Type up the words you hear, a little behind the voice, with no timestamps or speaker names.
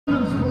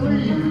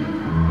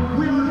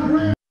We are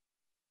great.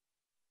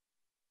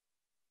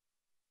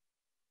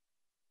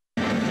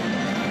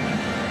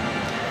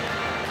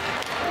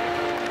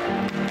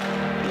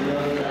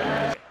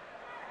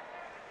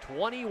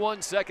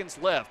 21 seconds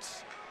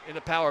left in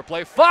the power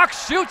play.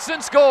 Fox shoots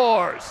and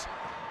scores.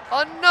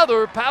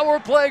 Another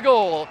power play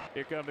goal.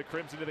 Here come the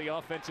Crimson to the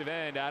offensive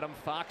end. Adam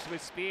Fox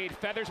with speed,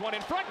 feathers one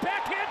in front,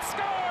 backhand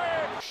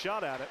score!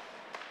 Shot at it.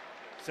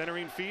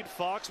 Centering feed,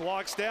 Fox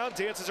walks down,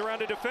 dances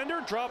around a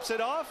defender, drops it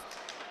off.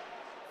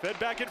 Fed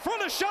back in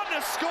front, a shot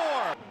and a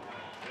score!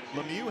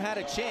 Lemieux had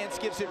a chance,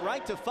 gives it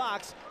right to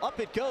Fox. Up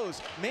it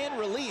goes, man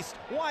released,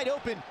 wide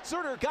open.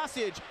 Zerder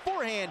Gossage,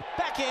 forehand,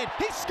 backhand,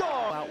 he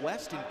scores! Out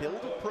west and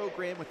build a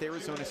program with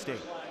Arizona State.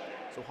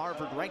 So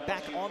Harvard right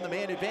back on the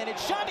man advantage,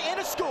 shot and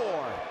a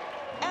score!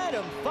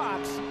 Adam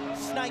Fox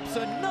snipes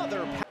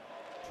another.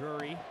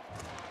 Drury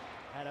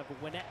out of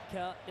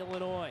Winnetka,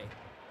 Illinois.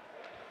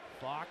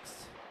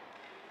 Fox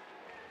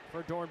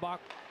for Dornbach.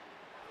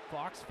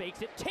 Fox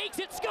fakes it, takes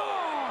it, scores!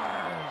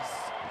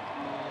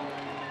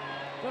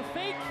 The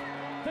fake,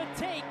 the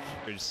take.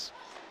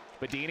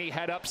 Badini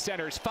head up,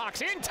 centers,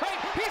 Fox in tight,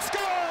 he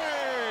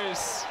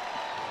scores!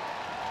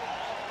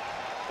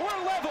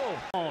 We're level.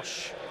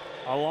 Walsh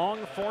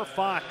along for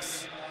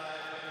Fox.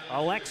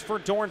 Alex for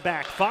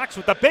Dornbach. Fox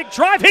with the big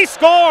drive, he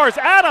scores!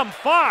 Adam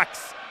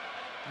Fox,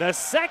 the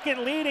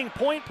second leading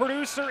point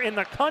producer in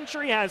the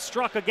country, has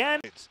struck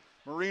again.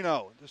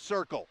 Marino, the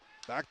circle,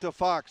 back to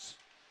Fox.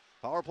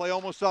 Power play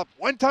almost up.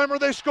 One timer,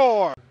 they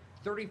score.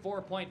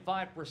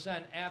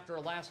 34.5% after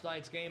last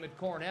night's game at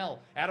Cornell.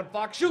 Adam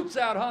Fox shoots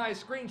out high,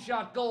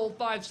 screenshot goal,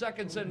 5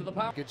 seconds into the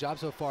power. Good job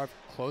so far of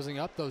closing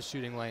up those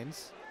shooting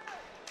lanes.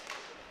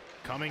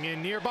 Coming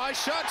in nearby,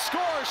 shot,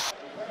 scores!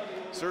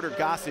 Zerder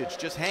Gossage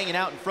just hanging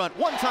out in front.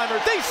 One-timer,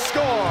 they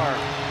score!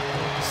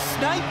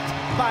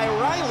 Sniped by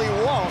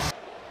Riley Walsh.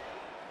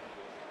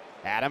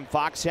 Adam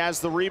Fox has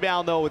the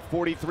rebound, though, with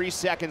 43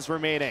 seconds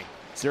remaining.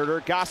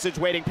 Zerder Gossage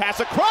waiting, pass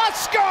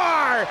across,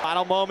 score!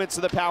 Final moments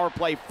of the power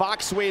play.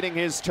 Fox waiting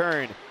his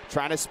turn.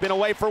 Trying to spin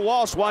away for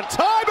Walsh.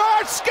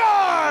 One-timer,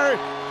 score!